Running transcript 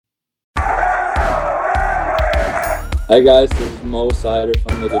Hi guys, this is Mo Sider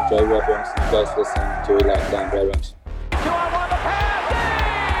from the Detroit Red Wings. You guys listening to Locked On Red Wings.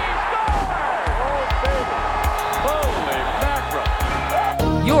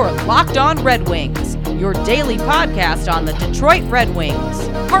 You're Locked On Red Wings, your daily podcast on the Detroit Red Wings.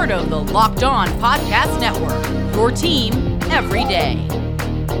 Part of the Locked On Podcast Network, your team every day.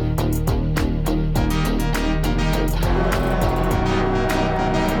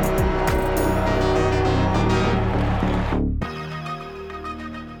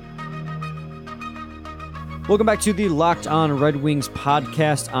 Welcome back to the Locked On Red Wings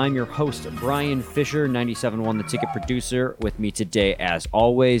podcast. I'm your host, Brian Fisher, 97.1 The Ticket producer. With me today, as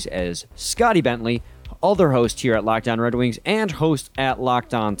always, as Scotty Bentley, other host here at Locked On Red Wings and host at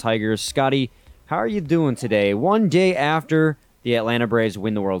Locked On Tigers. Scotty, how are you doing today, one day after the Atlanta Braves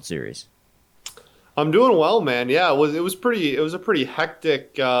win the World Series? I'm doing well, man. Yeah, it was a pretty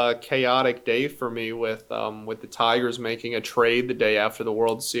hectic, chaotic day for me with the Tigers making a trade the day after the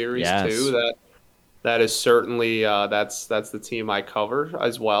World Series too. That is certainly that's the team I cover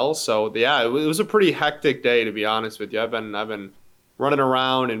as well. So yeah, it was a pretty hectic day, to be honest with you. I've been running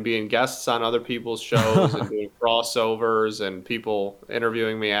around and being guests on other people's shows and doing crossovers and people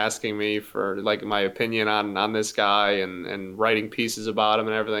interviewing me, asking me for like my opinion on this guy and writing pieces about him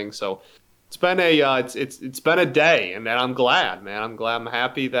and everything. So it's been it's been a day, and I'm glad, man. I'm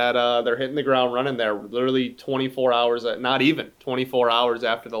happy that they're hitting the ground running there. Literally 24 hours, not even 24 hours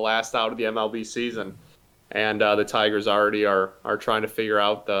after the last out of the MLB season, and the Tigers already are trying to figure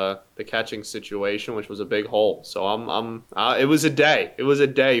out the catching situation, which was a big hole. So it was a day. It was a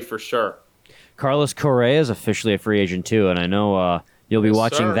day for sure. Carlos Correa is officially a free agent too, and I know you'll be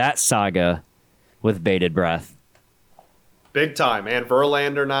watching that saga with bated breath. Big time, and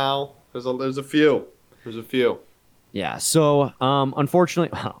Verlander now. There's a few. Yeah, so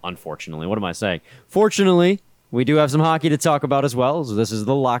unfortunately, what am I saying? Fortunately, we do have some hockey to talk about as well. So this is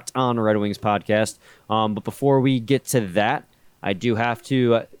the Locked On Red Wings podcast. But before we get to that, I do have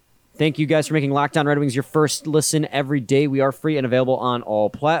to thank you guys for making Locked On Red Wings your first listen every day. We are free and available on all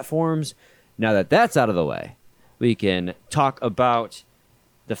platforms. Now that that's out of the way, we can talk about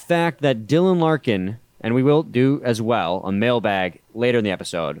the fact that Dylan Larkin, and we will do as well a mailbag later in the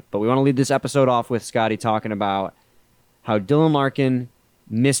episode. But we want to lead this episode off with Scotty talking about how Dylan Larkin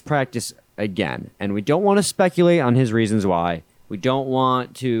missed practice again. And we don't want to speculate on his reasons why. We don't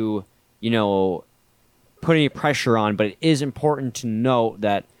want to, put any pressure on. But it is important to note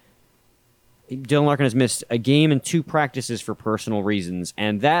that Dylan Larkin has missed a game and 2 practices for personal reasons.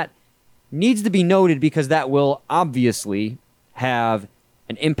 And that needs to be noted because that will obviously have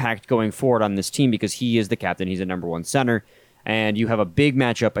an impact going forward on this team because he is the captain. He's the number 1 center. And you have a big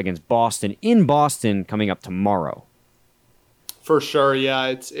matchup against Boston in Boston coming up tomorrow. For sure, yeah.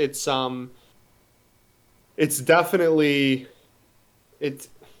 It's definitely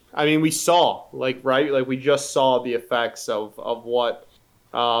I mean, we saw we just saw the effects of what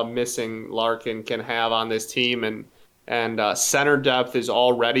missing Larkin can have on this team, and center depth is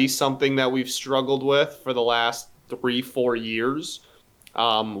already something that we've struggled with for the last 3-4 years.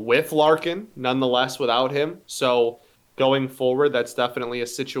 With Larkin, nonetheless, without him. So going forward, that's definitely a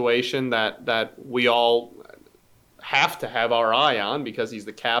situation that we all have to have our eye on because he's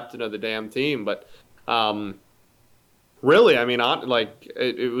the captain of the damn team. But really, I mean,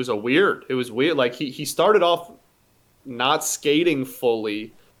 it was weird. Like he started off not skating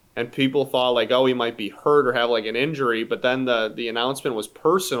fully, and people thought like, oh, he might be hurt or have like an injury. But then the announcement was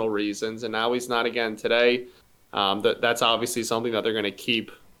personal reasons, and now he's not again today. That's obviously something that they're going to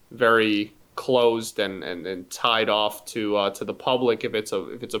keep very closed and tied off to the public if it's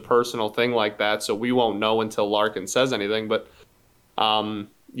a personal thing like that. So we won't know until Larkin says anything. But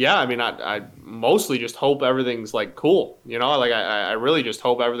yeah, I mean, I mostly just hope everything's like cool. I really just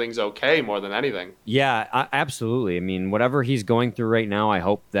hope everything's okay more than anything. Yeah, absolutely. I mean, whatever he's going through right now, I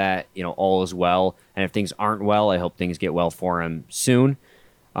hope that all is well. And if things aren't well, I hope things get well for him soon.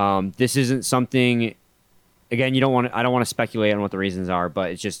 This isn't something. Again, I don't want to speculate on what the reasons are,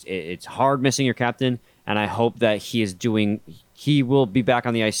 but it's hard missing your captain, and I hope that he will be back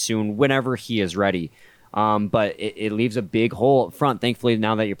on the ice soon whenever he is ready. But it leaves a big hole up front. Thankfully,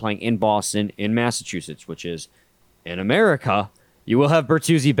 now that you're playing in Boston, in Massachusetts, which is in America, you will have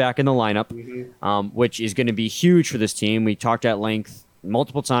Bertuzzi back in the lineup, which is going to be huge for this team. We talked at length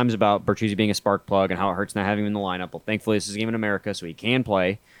multiple times about Bertuzzi being a spark plug and how it hurts not having him in the lineup. Well, thankfully, this is a game in America, so he can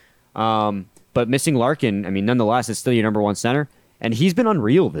play. But missing Larkin, I mean, nonetheless, it's still your number 1 center. And he's been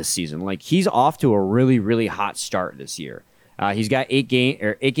unreal this season. Like, he's off to a really, really hot start this year. He's got 8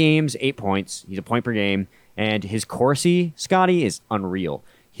 games, 8 points. He's a point per game. And his Corsi, Scotty, is unreal.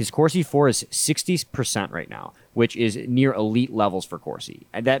 His Corsi for is 60% right now, which is near elite levels for Corsi.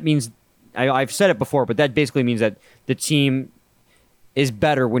 And that means, I've said it before, but that basically means that the team is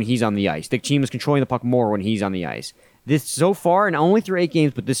better when he's on the ice. The team is controlling the puck more when he's on the ice. This so far, and only through 8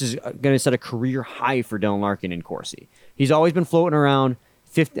 games, but this is going to set a career high for Dylan Larkin in Corsi. He's always been floating around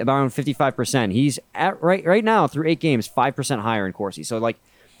around 55%. He's at right now through 8 games, 5% higher in Corsi. So like,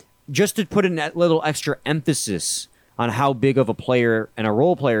 just to put in that little extra emphasis on how big of a player and a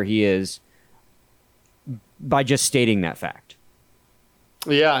role player he is, by just stating that fact.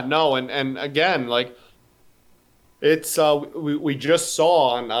 Yeah, no, and again, like, it's we just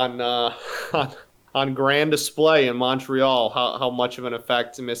saw on grand display in Montreal how much of an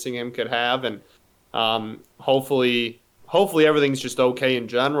effect missing him could have, and hopefully everything's just okay in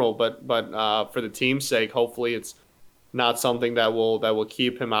general, but for the team's sake, hopefully it's not something that will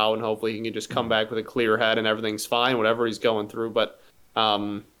keep him out, and hopefully he can just come back with a clear head and everything's fine, whatever he's going through. But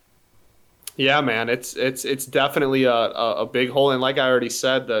yeah, man, it's definitely a big hole, and like I already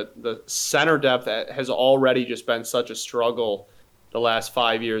said, the center depth has already just been such a struggle the last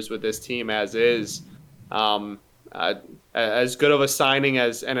 5 years with this team as is. As good of a signing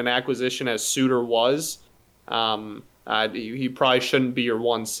and an acquisition as Suter was, he probably shouldn't be your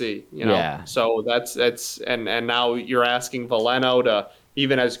 1C, you know? Yeah. So that's and now you're asking Veleno to,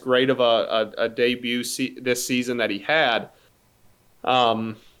 even as great of a debut this season that he had,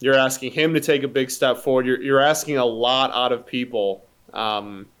 you're asking him to take a big step forward. You're asking a lot out of people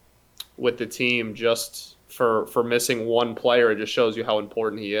with the team just for missing one player. It just shows you how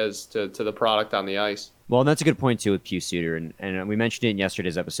important he is to the product on the ice. Well, and that's a good point, too, with Pius Suter. And we mentioned it in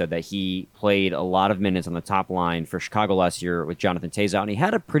yesterday's episode that he played a lot of minutes on the top line for Chicago last year with Jonathan Toews out, and he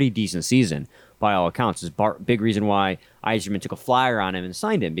had a pretty decent season by all accounts. It's a big reason why Yzerman took a flyer on him and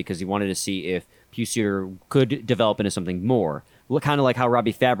signed him, because he wanted to see if Pius Suter could develop into something more. Kind of like how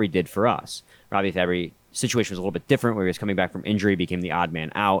Robbie Fabry did for us. Robbie Fabry's situation was a little bit different, where he was coming back from injury, became the odd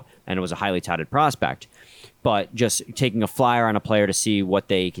man out, and it was a highly touted prospect. But just taking a flyer on a player to see what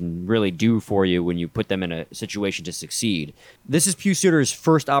they can really do for you when you put them in a situation to succeed. This is Pius Suter's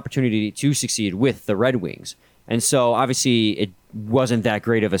first opportunity to succeed with the Red Wings. And so obviously it wasn't that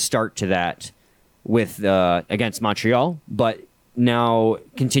great of a start to that with against Montreal. But now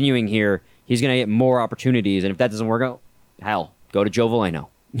continuing here, he's going to get more opportunities. And if that doesn't work out, hell, go to Joe Veleno.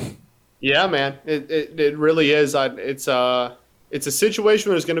 Yeah, man, it really is. It's a situation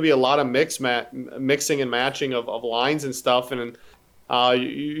where there's going to be a lot of mixing and matching of lines and stuff, and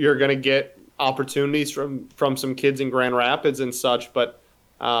you're going to get opportunities from some kids in Grand Rapids and such. But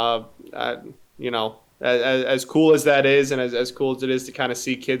you know, as cool as that is, and as cool as it is to kind of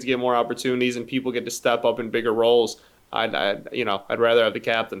see kids get more opportunities and people get to step up in bigger roles, I'd rather have the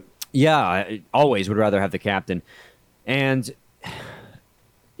captain. Yeah, I always would rather have the captain. And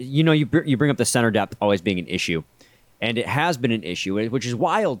you know, you bring up the center depth always being an issue. And it has been an issue, which is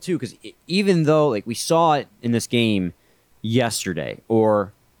wild, too, because even though, like, we saw it in this game yesterday,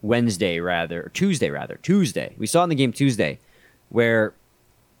 or Tuesday. We saw it in the game Tuesday, where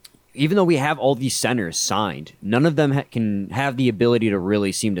even though we have all these centers signed, none of them can have the ability to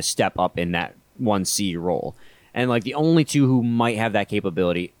really seem to step up in that 1C role. And, like, the only two who might have that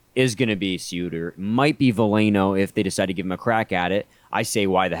capability is going to be Suter. Might be Veleno if they decide to give him a crack at it. I say,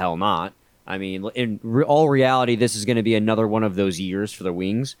 why the hell not? I mean, in all reality, this is going to be another one of those years for the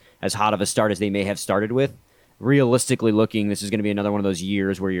Wings, as hot of a start as they may have started with. Realistically looking, this is going to be another one of those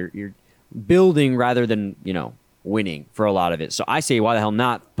years where you're building rather than, you know, winning for a lot of it. So I say, why the hell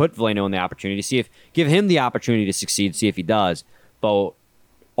not put Veleno in the opportunity, give him the opportunity to succeed, see if he does. But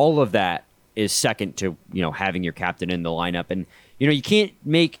all of that is second to, you know, having your captain in the lineup. And, you know, you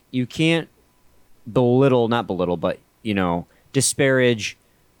can't not belittle, but, you know, disparage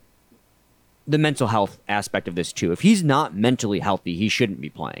the mental health aspect of this too. If he's not mentally healthy, he shouldn't be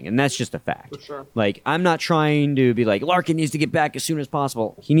playing, and that's just a fact. For sure. Like, I'm not trying to be like, Larkin needs to get back as soon as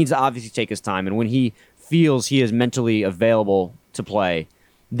possible. He needs to obviously take his time, and when he feels he is mentally available to play,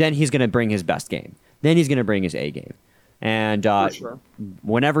 then he's going to bring his best game. Then he's going to bring his A game. And sure.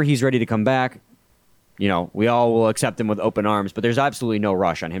 Whenever he's ready to come back, you know, we all will accept him with open arms, but there's absolutely no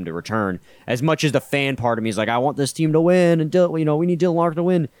rush on him to return. As much as the fan part of me is like, I want this team to win, and you know, we need Dylan Larkin to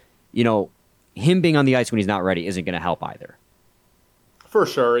win. You know, him being on the ice when he's not ready isn't going to help either. For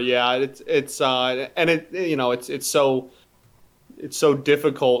sure, yeah. It's so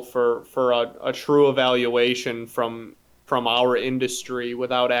difficult for a true evaluation from our industry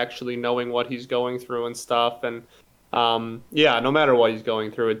without actually knowing what he's going through and stuff. And no matter what he's going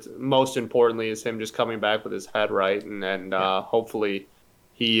through, it's most importantly is him just coming back with his head right, and hopefully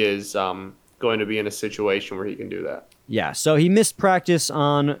he is going to be in a situation where he can do that. Yeah, so he missed practice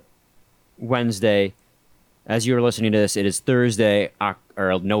on Wednesday. As you were listening to this, it is Thursday,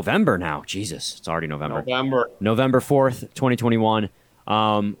 or November now. Jesus, it's already November. November 4th, 2021.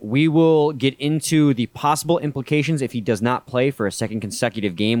 We will get into the possible implications if he does not play for a second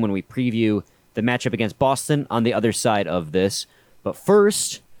consecutive game when we preview the matchup against Boston on the other side of this. But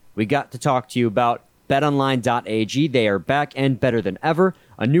first, we got to talk to you about BetOnline.ag. They are back and better than ever.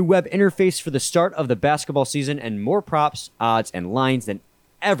 A new web interface for the start of the basketball season and more props, odds, and lines than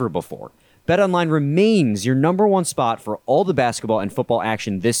ever before. BetOnline remains your number one spot for all the basketball and football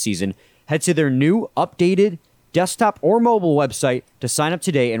action this season. Head to their new, updated desktop or mobile website to sign up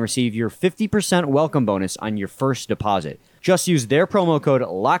today and receive your 50% welcome bonus on your first deposit. Just use their promo code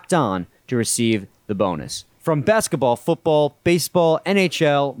LOCKEDON to receive the bonus. From basketball, football, baseball,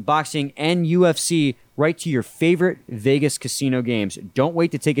 NHL, boxing, and UFC, right to your favorite Vegas casino games. Don't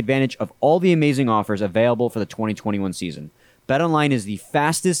wait to take advantage of all the amazing offers available for the 2021 season. BetOnline is the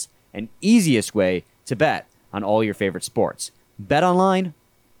fastest and easiest way to bet on all your favorite sports. BetOnline,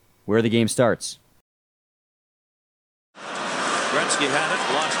 where the game starts. Gretzky had it,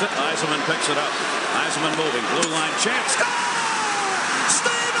 lost it. Yzerman picks it up. Yzerman moving, blue line chance. Score!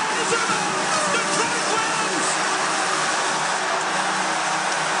 Steve Yzerman! Detroit wins!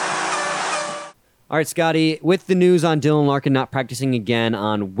 All right, Scotty, with the news on Dylan Larkin not practicing again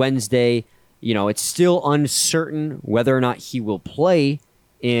on Wednesday, it's still uncertain whether or not he will play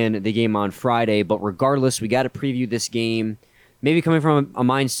in the game on Friday. But regardless, we got to preview this game, maybe coming from a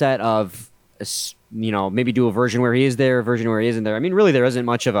mindset of, maybe do a version where he is there, a version where he isn't there. I mean, really, there isn't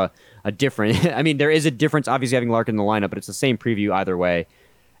much of a difference. I mean, there is a difference, obviously, having Larkin in the lineup, but it's the same preview either way.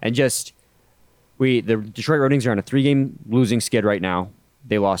 And the Detroit Red Wings are on a 3-game losing skid right now.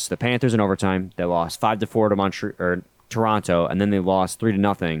 They lost to the Panthers in overtime. They lost 5-4 to Toronto, and then they lost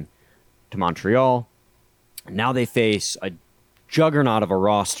 3-0 to Montreal. Now they face a juggernaut of a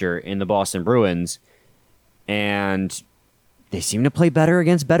roster in the Boston Bruins, and they seem to play better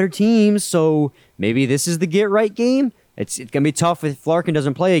against better teams, so maybe this is the get-right game. It's going to be tough if Larkin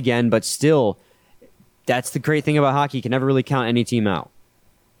doesn't play again, but still, that's the great thing about hockey. You can never really count any team out.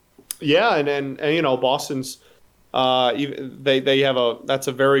 Yeah, and Boston's they have that's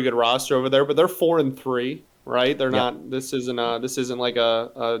a very good roster over there, but they're 4-3, right? They're not. This isn't like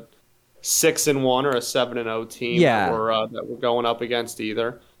a 6-1 or a 7-0 team that we're going up against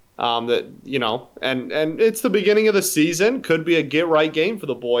either. And it's the beginning of the season. Could be a get-right game for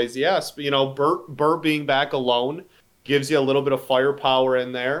the boys, yes. But, Burt being back alone gives you a little bit of firepower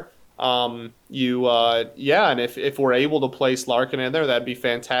in there. And if we're able to place Larkin in there, that'd be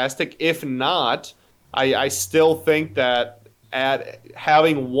fantastic. If not, I still think that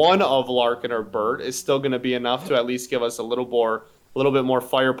having one of Larkin or Burt is still going to be enough to at least give us a little bit more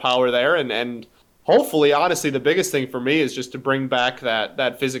firepower there, and hopefully, honestly, the biggest thing for me is just to bring back that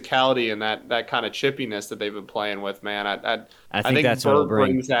physicality and that kind of chippiness that they've been playing with, man. I think that's Burt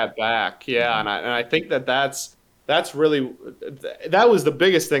brings that back. Yeah, and I think that's really that was the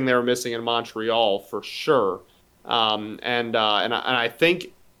biggest thing they were missing in Montreal for sure. And I think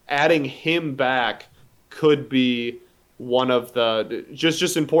adding him back could be one of the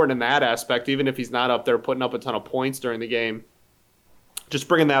just important in that aspect, even if he's not up there putting up a ton of points during the game. Just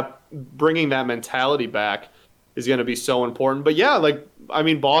bringing that mentality back is going to be so important. But yeah,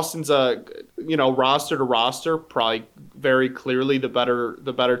 Boston's roster to roster, probably very clearly the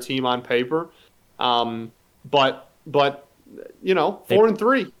better team on paper. But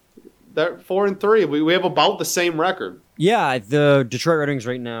 4-3, they're 4-3. We have about the same record. Yeah, the Detroit Red Wings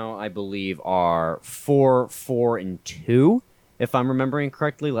right now, I believe, are 4-4-2, if I'm remembering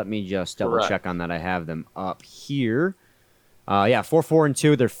correctly. Let me just double check on that. I have them up here.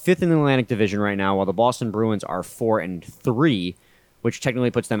 4-4-2. They're fifth in the Atlantic Division right now, while the Boston Bruins are 4-3, which technically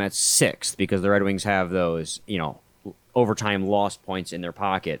puts them at sixth because the Red Wings have those, overtime lost points in their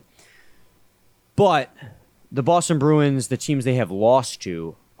pocket. But the Boston Bruins, the teams they have lost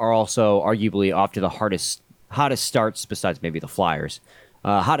to, are also arguably off to the hottest starts, besides maybe the Flyers.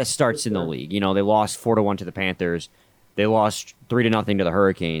 Hottest starts in the league. They lost 4-1 to the Panthers. They lost 3-0 to the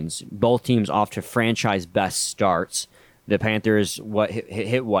Hurricanes. Both teams off to franchise best starts. The Panthers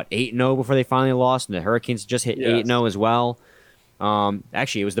hit 8-0 before they finally lost, and the Hurricanes just hit 8-0 as well.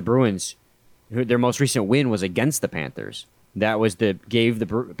 Actually, it was the Bruins. Their most recent win was against the Panthers. That was gave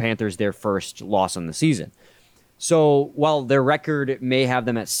the Panthers their first loss on the season. So while their record may have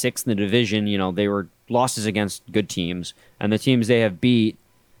them at sixth in the division, they were losses against good teams, and the teams they have beat.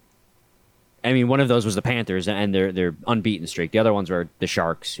 I mean, one of those was the Panthers and their unbeaten streak. The other ones were the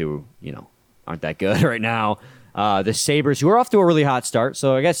Sharks, who aren't that good right now. The Sabres, who are off to a really hot start,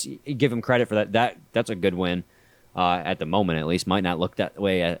 so I guess you give them credit for that. That's a good win. at the moment at least. Might not look that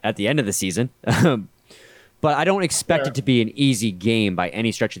way at the end of the season. But I don't expect it to be an easy game by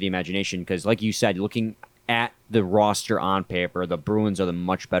any stretch of the imagination because, like you said, looking at the roster on paper, the Bruins are the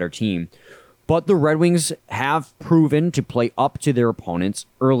much better team. But the Red Wings have proven to play up to their opponents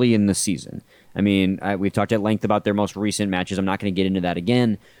early in the season. I mean, we've talked at length about their most recent matches. I'm not going to get into that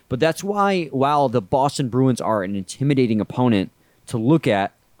again. But that's why, while the Boston Bruins are an intimidating opponent to look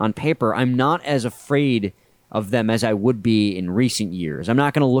at on paper, I'm not as afraid of them as I would be in recent years. I'm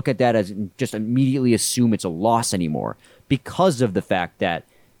not going to look at that as just immediately assume it's a loss anymore because of the fact that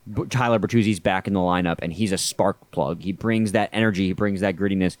Tyler Bertuzzi's back in the lineup and he's a spark plug. He brings that energy, he brings that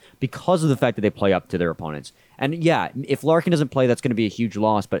grittiness because of the fact that they play up to their opponents. And yeah, if Larkin doesn't play, that's going to be a huge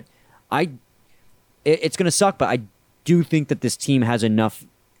loss, but it's going to suck, but I do think that this team has enough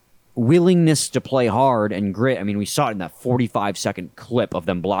willingness to play hard and grit. I mean, we saw it in that 45-second clip of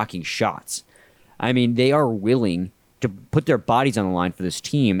them blocking shots. I mean, they are willing to put their bodies on the line for this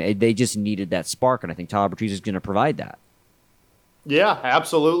team. They just needed that spark, and I think Tyler Bertuzzi is going to provide that. Yeah,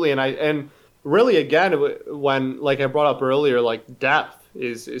 absolutely. And really, again, when, like I brought up earlier, like depth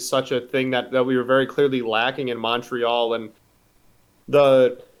is such a thing that we were very clearly lacking in Montreal, and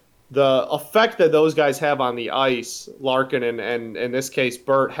the effect that those guys have on the ice, Larkin and in this case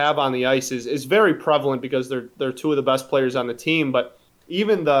Bert, have on the ice is very prevalent because they're two of the best players on the team. But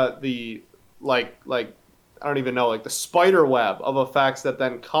even the like I don't even know, like the spider web of effects that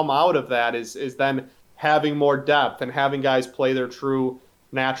then come out of that is then having more depth and having guys play their true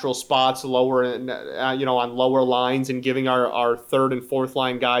natural spots lower on lower lines and giving our third and fourth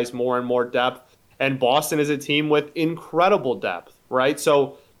line guys more and more depth. And Boston is a team with incredible depth, right?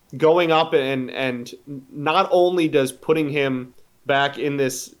 So going up and not only does putting him back in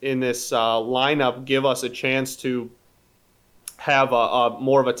this lineup give us a chance to have a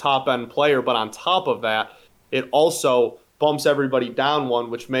more of a top end player, but on top of that, it also bumps everybody down one,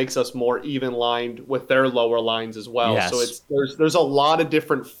 which makes us more even lined with their lower lines as well. Yes. So there's a lot of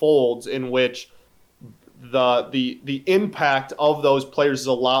different folds in which the impact of those players is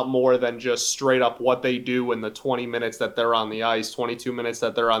a lot more than just straight up what they do in the 20 minutes that they're on the ice, 22 minutes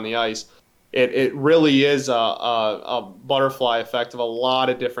that they're on the ice. It really is a butterfly effect of a lot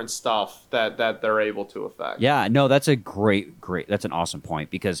of different stuff that they're able to affect. Yeah, no, that's a great, that's an awesome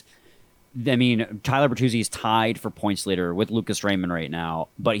point because, I mean, Tyler Bertuzzi is tied for points leader with Lucas Raymond right now,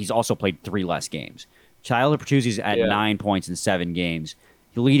 but he's also played 3 less games. Tyler Bertuzzi's at 9 points in 7 games,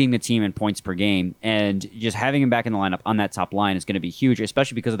 leading the team in points per game, and just having him back in the lineup on that top line is going to be huge,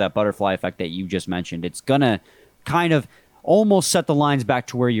 especially because of that butterfly effect that you just mentioned. It's going to kind of almost set the lines back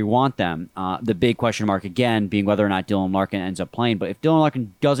to where you want them. The big question mark, again, being whether or not Dylan Larkin ends up playing. But if Dylan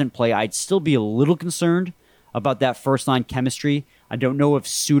Larkin doesn't play, I'd still be a little concerned about that first-line chemistry. I don't know if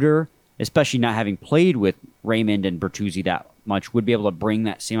Suter, especially not having played with Raymond and Bertuzzi that much, would be able to bring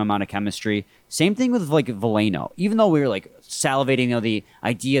that same amount of chemistry. Same thing with like Veleno. Even though we were like salivating the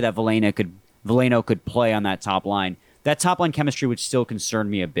idea that Veleno could play on that top line, that top line chemistry would still concern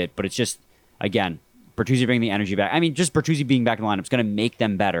me a bit. But it's just, again, Bertuzzi bringing the energy back. I mean, just Bertuzzi being back in the lineup is going to make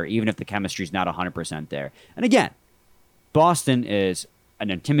them better, even if the chemistry is not 100% there. And again, Boston is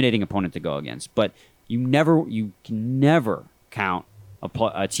an intimidating opponent to go against, but you can never count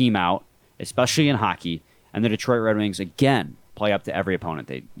a team out, especially in hockey. And the Detroit Red Wings, again, play up to every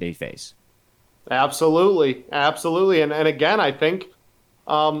opponent they face. Absolutely. And again, I think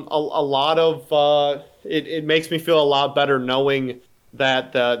a lot of it makes me feel a lot better knowing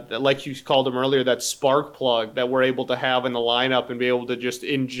that, like you called him earlier, that spark plug that we're able to have in the lineup and be able to just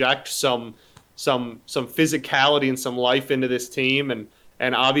inject some physicality and some life into this team.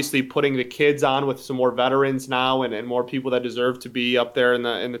 And obviously putting the kids on with some more veterans now and more people that deserve to be up there in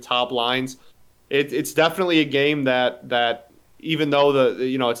the top lines. It's definitely a game that even though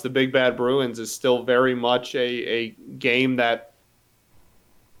it's the Big Bad Bruins, is still very much a game that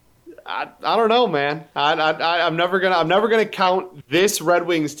I don't know, man. I'm never gonna count this Red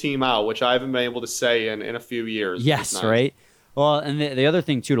Wings team out, which I haven't been able to say in a few years. Yes, right. Well, and the other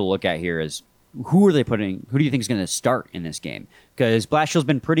thing too to look at here is who do you think is going to start in this game? Because Blashill's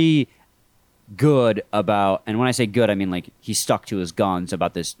been pretty good about, and when I say good, I mean like he stuck to his guns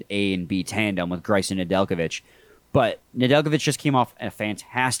about this A and B tandem with Greiss and Nedeljkovic. But Nedeljkovic just came off a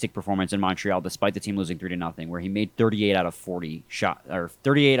fantastic performance in Montreal, despite the team losing 3-0, where he made 38 out of 40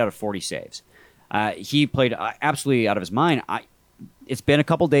 saves. He played absolutely out of his mind. It's been a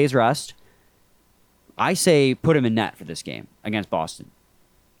couple days rest. I say put him in net for this game against Boston.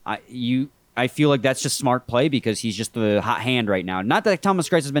 I feel like that's just smart play because he's just the hot hand right now. Not that Thomas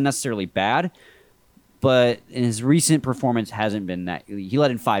Greiss has been necessarily bad, but in his recent performance hasn't been that. He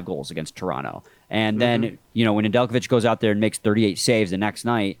let in 5 goals against Toronto. And then, when Nedeljkovic goes out there and makes 38 saves the next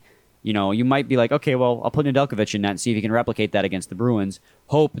night, you might be like, okay, well, I'll put Nedeljkovic in that and see if he can replicate that against the Bruins.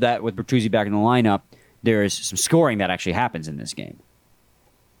 Hope that with Bertuzzi back in the lineup, there's some scoring that actually happens in this game.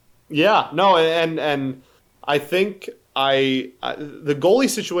 Yeah, no, and I think the goalie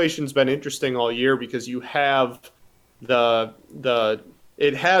situation's been interesting all year because you have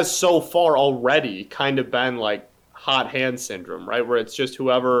it has so far already kind of been like hot hand syndrome, right? Where it's just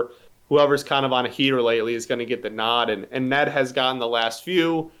whoever's kind of on a heater lately is going to get the nod, and Ned has gotten the last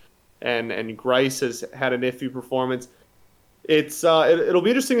few, and Greiss has had an iffy performance. It'll be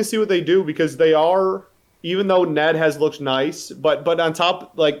interesting to see what they do because they are, even though Ned has looked nice, but on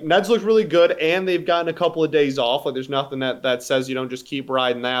top, like Ned's looked really good, and they've gotten a couple of days off. Like there's nothing that says you don't just keep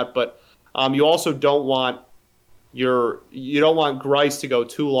riding that, but you also don't want Greiss to go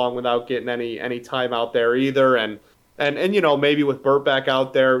too long without getting any time out there either, and maybe with Burt back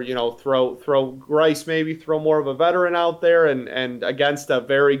out there, throw Greiss, maybe throw more of a veteran out there, and against a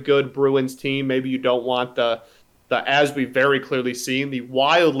very good Bruins team, maybe you don't want the as we've very clearly seen, the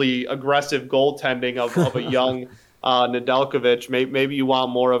wildly aggressive goaltending of a young Nedeljkovic. Maybe you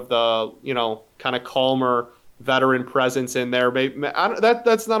want more of the kind of calmer veteran presence in there.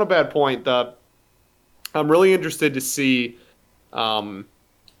 That's not a bad point. I'm really interested to see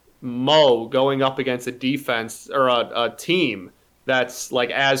Mo going up against a defense or a team that's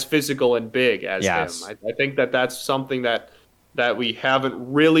like as physical and big as him. I think that's something that we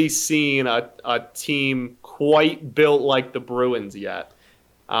haven't really seen a team quite built like the Bruins yet.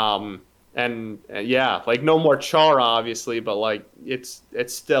 And like no more Chara obviously, but like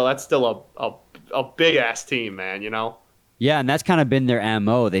that's still a big ass team, man. Yeah, and that's kind of been their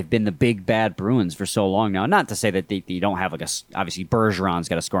MO. They've been the big bad Bruins for so long now. Not to say that they don't have obviously Bergeron's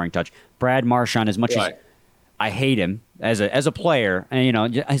got a scoring touch. Brad Marchand, as much as I hate him as a player,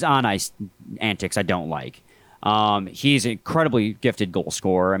 and his on ice antics I don't like. He's an incredibly gifted goal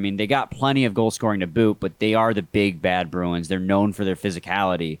scorer. I mean, they got plenty of goal scoring to boot, but they are the big bad Bruins. They're known for their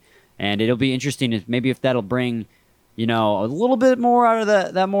physicality, and it'll be interesting if that'll bring a little bit more out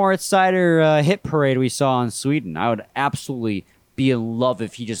of that Moritz Seider hit parade we saw in Sweden. I would absolutely be in love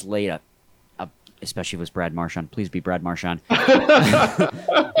if he just laid especially if it was Brad Marchand. Please be Brad Marchand.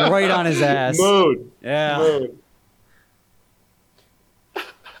 Right on his ass. Mood. Yeah. Mood.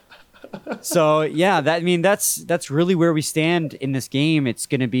 So, yeah, that's really where we stand in this game. It's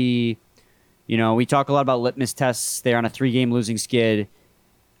going to be, we talk a lot about litmus tests. They're on a 3-game losing skid,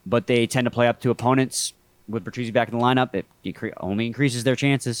 but they tend to play up to opponents. With Bertuzzi back in the lineup, it only increases their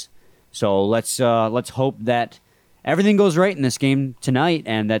chances. So let's hope that everything goes right in this game tonight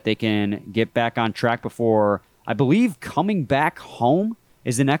and that they can get back on track before, I believe, coming back home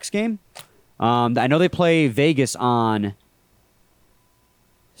is the next game. I know they play Vegas on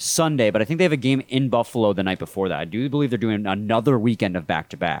Sunday, but I think they have a game in Buffalo the night before that. I do believe they're doing another weekend of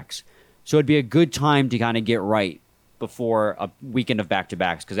back-to-backs. So it'd be a good time to kind of get right before a weekend of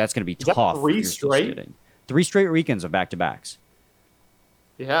back-to-backs because that's going to be tough. 3 straight? 3 straight weekends of back-to-backs.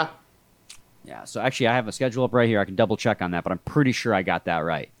 Yeah. Yeah, so actually I have a schedule up right here. I can double-check on that, but I'm pretty sure I got that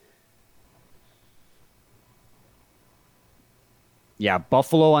right. Yeah,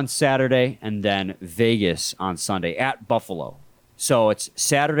 Buffalo on Saturday and then Vegas on Sunday at Buffalo. So it's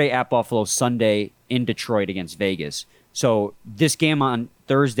Saturday at Buffalo, Sunday in Detroit against Vegas. So this game on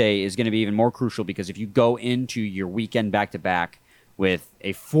Thursday is going to be even more crucial because if you go into your weekend back-to-back with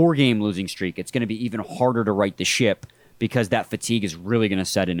a 4-game losing streak, it's going to be even harder to right the ship because that fatigue is really going to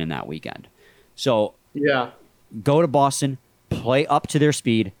set in that weekend. So go to Boston, play up to their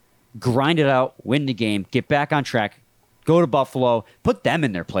speed, grind it out, win the game, get back on track, go to Buffalo, put them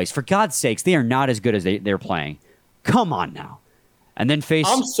in their place. For God's sakes, they are not as good as they're playing. Come on now. And then face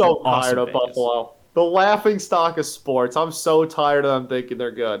I'm so tired of Vegas. Buffalo. The laughing stock of sports. I'm so tired of them thinking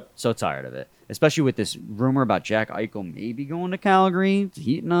they're good. So tired of it. Especially with this rumor about Jack Eichel maybe going to Calgary,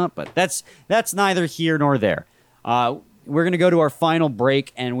 heating up, but that's neither here nor there. We're going to go to our final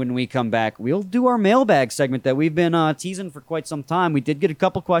break, and when we come back, we'll do our mailbag segment that we've been teasing for quite some time. We did get a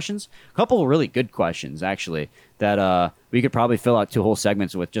couple questions, a couple really good questions, actually, that we could probably fill out 2 whole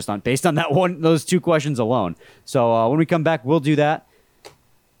segments with based on those 2 questions alone. So when we come back, we'll do that,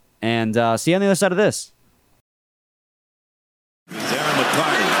 and see you on the other side of this. Darren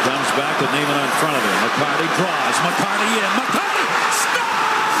McCarty comes back with Neiman in front of him. McCarty draws. McCarty in. McCarty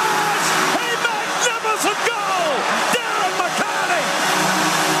scores! A magnificent goal! Darren McCarty!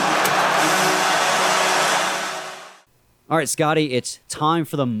 All right, Scotty, it's time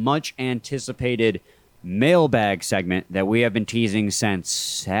for the much anticipated mailbag segment that we have been teasing since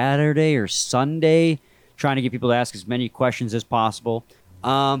Saturday or Sunday, trying to get people to ask as many questions as possible.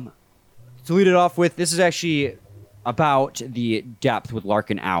 to lead it off with, this is actually about the depth with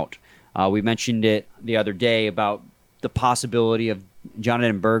Larkin out. We mentioned it the other day about the possibility of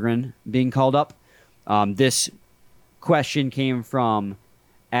Jonathan Berggren being called up. This question came from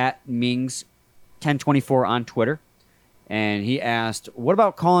 @Mings1024 on Twitter, and he asked, what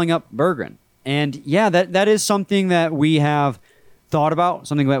about calling up Berggren? And yeah, that is something that we have thought about,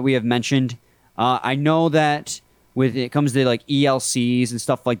 something that we have mentioned. I know that when it comes to like ELCs and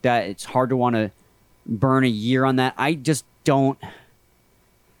stuff like that, it's hard to want to burn a year on that. I just don't.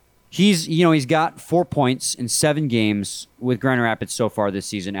 He's got 4 points in 7 games with Grand Rapids so far this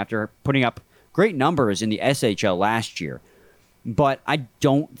season after putting up great numbers in the SHL last year. But I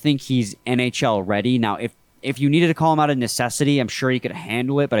don't think he's NHL ready. Now, if you needed to call him out of necessity, I'm sure he could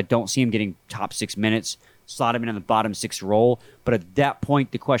handle it, but I don't see him getting top 6 minutes, slot him in on the bottom 6 role. But at that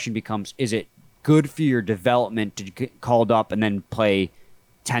point, the question becomes, is it good for your development to get called up and then play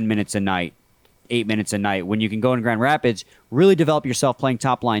 10 minutes a night, 8 minutes a night, when you can go in Grand Rapids, really develop yourself playing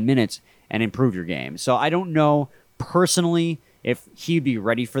top line minutes and improve your game? So I don't know personally if he'd be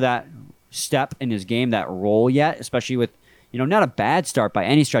ready for that step in his game, that role yet, especially with, not a bad start by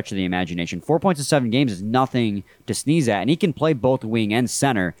any stretch of the imagination. 4 points in 7 games is nothing to sneeze at, and he can play both wing and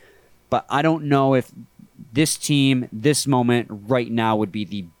center. But I don't know if this team, this moment right now would be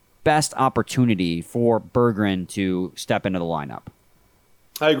the best opportunity for Berggren to step into the lineup.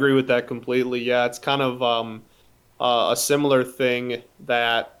 I agree with that completely. Yeah, it's kind of a similar thing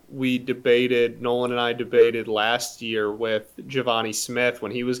that Nolan and I debated last year with Giovanni Smith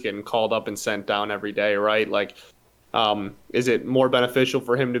when he was getting called up and sent down every day, right? Like, is it more beneficial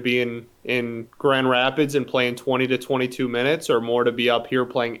for him to be in Grand Rapids and playing 20 to 22 minutes, or more to be up here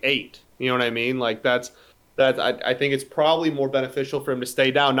playing 8? You know what I mean? Like, I think it's probably more beneficial for him to stay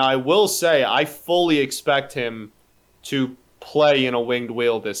down. Now, I will say I fully expect him to play in a winged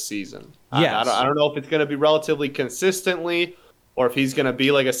wheel this season. Yes. I don't know if it's going to be relatively consistently or if he's going to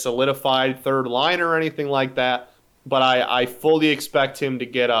be like a solidified third liner or anything like that. But I fully expect him to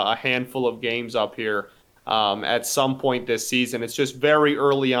get a handful of games up here at some point this season. It's just very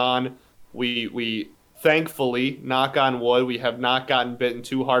early on. We thankfully, knock on wood, we have not gotten bitten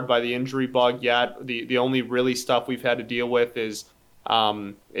too hard by the injury bug yet. The only really stuff we've had to deal with is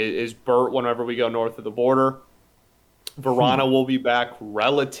Bert whenever we go north of the border. Verana will be back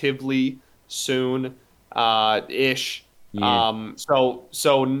relatively soon, ish. Yeah. So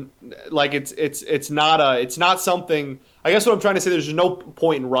like it's not something. I guess what I'm trying to say, there's no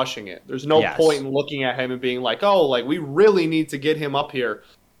point in rushing it. There's no point in looking at him and being like, oh, like we really need to get him up here.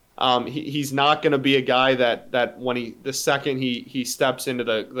 He's not going to be a guy that when the second he steps into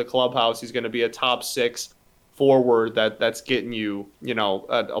the clubhouse, he's going to be a top 6 forward that's getting you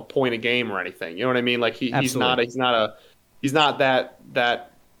a point a game or anything. You know what I mean? Like he's not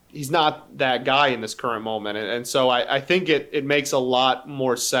that guy in this current moment. And so I think it makes a lot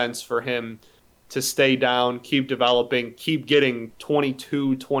more sense for him to stay down, keep developing, keep getting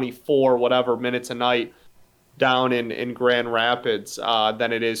 22, 24, whatever minutes a night down in Grand Rapids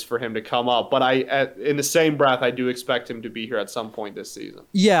than it is for him to come up. But in the same breath, I do expect him to be here at some point this season.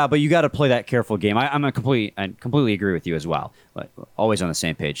 Yeah, but you got to play that careful game. I completely agree with you as well. But always on the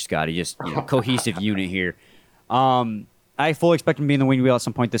same page, Scotty. Just cohesive unit here. I fully expect him to be in the wing wheel at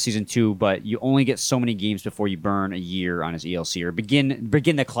some point this season too, but you only get so many games before you burn a year on his ELC, or begin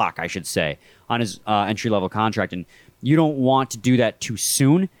the clock, I should say, on his entry-level contract. And you don't want to do that too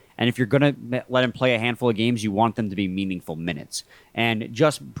soon. And if you're going to let him play a handful of games, you want them to be meaningful minutes. And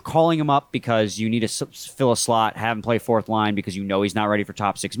just calling him up because you need to fill a slot, have him play fourth line because you know he's not ready for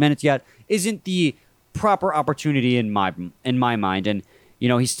top 6 minutes yet, isn't the proper opportunity in my mind. And,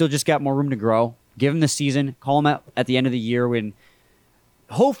 he's still just got more room to grow. Give him the season. Call him up at the end of the year when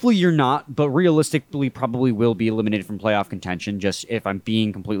hopefully you're not, but realistically probably will be eliminated from playoff contention, just if I'm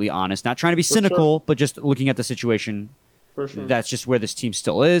being completely honest. Not trying to be cynical, but just looking at the situation. For sure. That's just where this team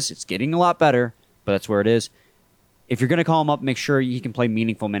still is. It's getting a lot better, but that's where it is. If you're going to call him up, make sure he can play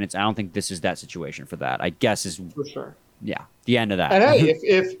meaningful minutes. I don't think this is that situation for that. I guess is for sure. Yeah, the end of that. And hey,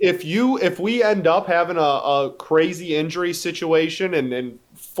 if we end up having a crazy injury situation and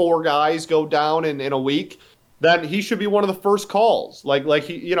 4 guys go down in a week, then he should be one of the first calls. Like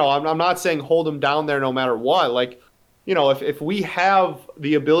he, I'm not saying hold him down there no matter what. Like, if we have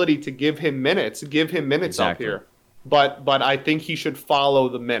the ability to give him minutes exactly. Up here. But I think he should follow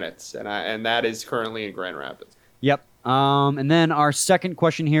the minutes, and that is currently in Grand Rapids. Yep. And then our second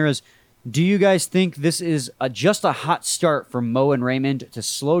question here is, do you guys think this is just a hot start for Mo and Raymond to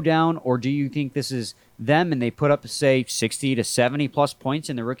slow down, or do you think this is them and they put up, say, 60 to 70 plus points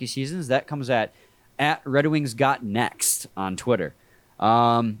in the rookie seasons? That comes at Red Wings Got Next on Twitter.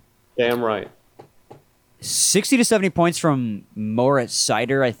 Yeah, Damn right. 60 to 70 points from Moritz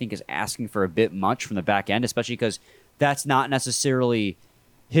Seider, I think, is asking for a bit much from the back end, especially because that's not necessarily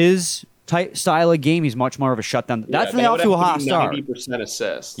his type style of game. He's much more of a shutdown. Definitely off to a hot start. 90%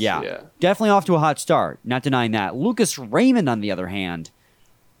 assists. Yeah, definitely off to a hot start. Not denying that. Lucas Raymond, on the other hand,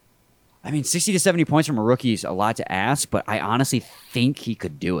 I mean, 60 to 70 points from a rookie is a lot to ask, but I honestly think he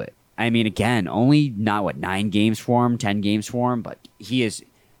could do it. I mean, again, only not 9 games for him, 10 games for him, but he has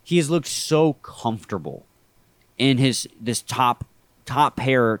looked so comfortable in this top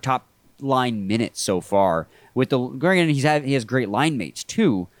line minutes so far. With the granted, he has great line mates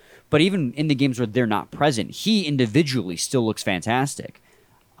too, but even in the games where they're not present, he individually still looks fantastic.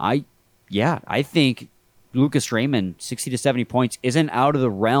 I think Lucas Raymond 60 to 70 points isn't out of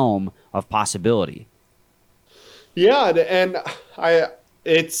the realm of possibility. Yeah, and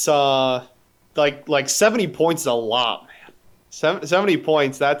it's like 70 points is a lot, man. 70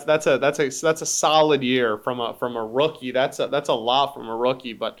 points, that's a solid year from a rookie. That's a lot from a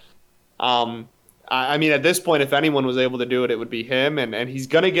rookie, but I mean, at this point, if anyone was able to do it, it would be him, and he's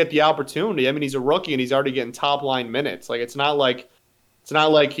going to get the opportunity. I mean, he's a rookie, and he's already getting top-line minutes. Like, it's not like is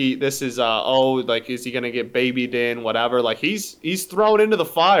he going to get babied in, whatever. Like, he's thrown into the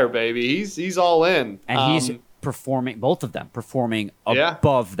fire, baby. He's all in. And he's performing, both of them, performing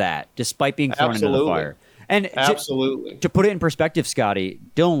above that, despite being thrown into the fire. And absolutely. To put it in perspective, Scotty,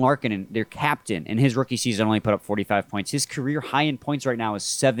 Dylan Larkin, their captain, in his rookie season only put up 45 points. His career high in points right now is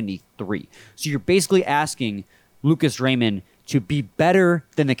 73. So you're basically asking Lucas Raymond to be better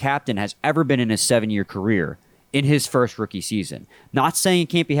than the captain has ever been in his 7-year career in his first rookie season. Not saying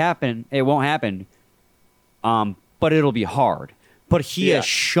it won't happen, but it'll be hard. But he has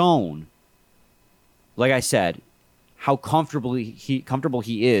shown, like I said, how comfortable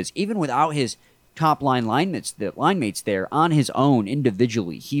he is, even without his top line mates there on his own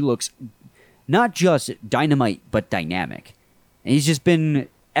individually. He looks not just dynamite but dynamic. And he's just been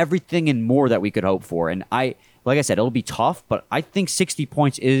everything and more that we could hope for. And like I said, it'll be tough, but I think 60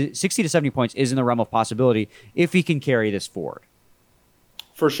 to 70 points is in the realm of possibility if he can carry this forward.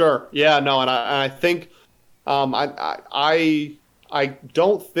 For sure. Yeah, no, and I think I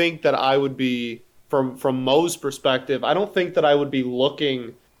don't think that I would be from Mo's perspective, I don't think that I would be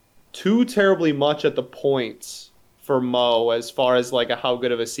looking too terribly much at the points for Mo as far as like how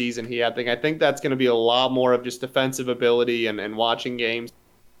good of a season he had. I think that's going to be a lot more of just defensive ability and watching games,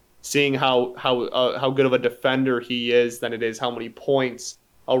 seeing how good of a defender he is than it is how many points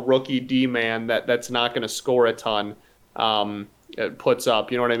a rookie D-man that's not going to score a ton puts up.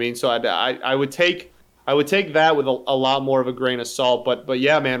 You know what I mean? So I would take that with a lot more of a grain of salt. But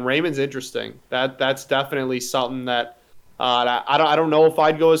yeah, man, Raymond's interesting. That's definitely something that. I don't know if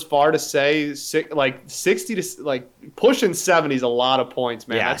I'd go as far to say 60 to pushing 70 is a lot of points,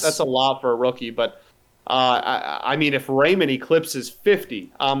 man. Yes. That's a lot for a rookie. But I mean, if Raymond eclipses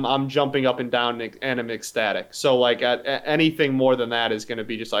 50, I'm jumping up and down and I'm ecstatic. So anything more than that is going to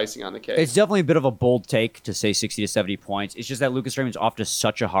be just icing on the cake. It's definitely a bit of a bold take to say 60 to 70 points. It's just that Lucas Raymond's off to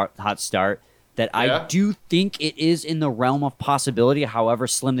such a hot start that I do think it is in the realm of possibility, however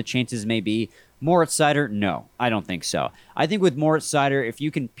slim the chances may be. Moritz Seider, no, I don't think so. I think with Moritz Seider, if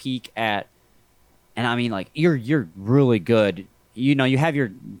you can peak at, and I mean, you're really good. You know, you have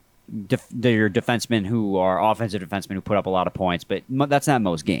your defensemen who are offensive defensemen who put up a lot of points, but that's not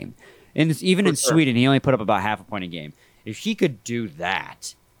Mo's game. And even in Sweden, he only put up about half a point a game. If he could do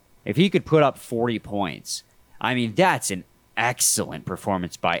that, if he could put up 40 points, I mean, that's an excellent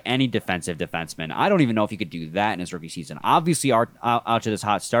performance by any defensive defenseman. I don't even know if he could do that in his rookie season. Obviously, out to this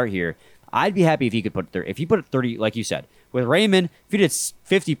hot start here, I'd be happy if he could put 30. If he put 30, like you said, with Raymond, if he did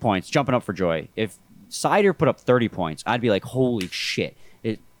 50 points, jumping up for joy. If Seider put up 30 points, I'd be like, holy shit.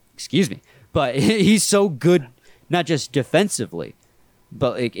 Excuse me. But he's so good, not just defensively,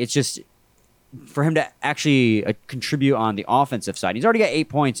 but it's just for him to actually contribute on the offensive side. He's already got 8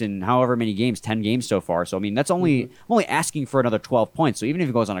 points in however many games, 10 games so far. So, I mean, that's only I'm only asking for another 12 points. So even if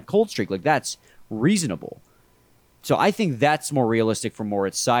he goes on a cold streak, that's reasonable. So I think that's more realistic for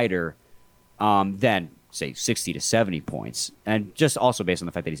Moritz Seider than, say, 60 to 70 points. And just also based on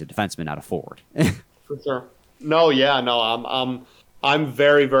the fact that he's a defenseman, not a forward. For sure. I'm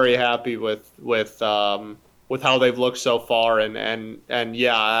very, very happy with how they've looked so far, and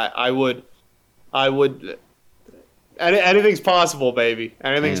yeah, I would. Anything's possible, baby.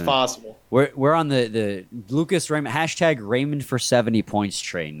 Anything's possible. We're on the Lucas Raymond # Raymond for 70 points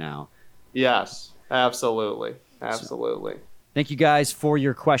train now. Yes, absolutely. So, thank you guys for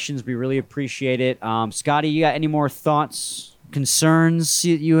your questions. We really appreciate it. Scotty, you got any more thoughts, concerns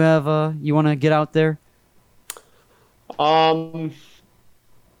you have? You want to get out there?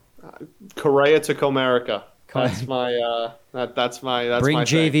 Correa to Comerica. That's my that's Bring my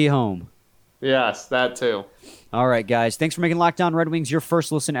JV thing. home. Yes, that too. All right, guys. Thanks for making Locked On Red Wings your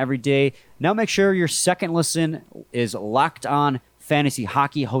first listen every day. Now make sure your second listen is Locked On Fantasy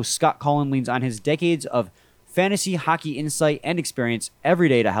Hockey. Host Scott Cullen leans on his decades of fantasy hockey insight and experience every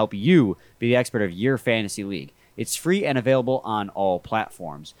day to help you be the expert of your fantasy league. It's free and available on all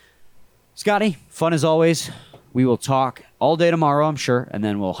platforms. Scotty, fun as always. We will talk all day tomorrow, I'm sure, and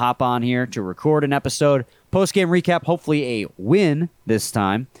then we'll hop on here to record an episode. Post-game recap, hopefully a win this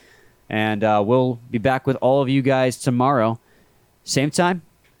time. And we'll be back with all of you guys tomorrow. Same time,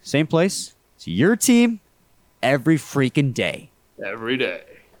 same place. It's your team every freaking day. Every day.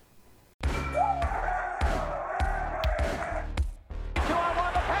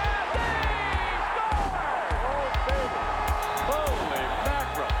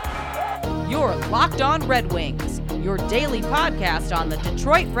 You're Locked On Red Wings, your daily podcast on the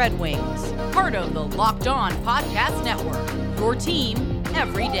Detroit Red Wings. Part of the Locked On Podcast Network, your team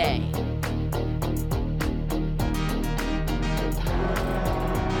every day.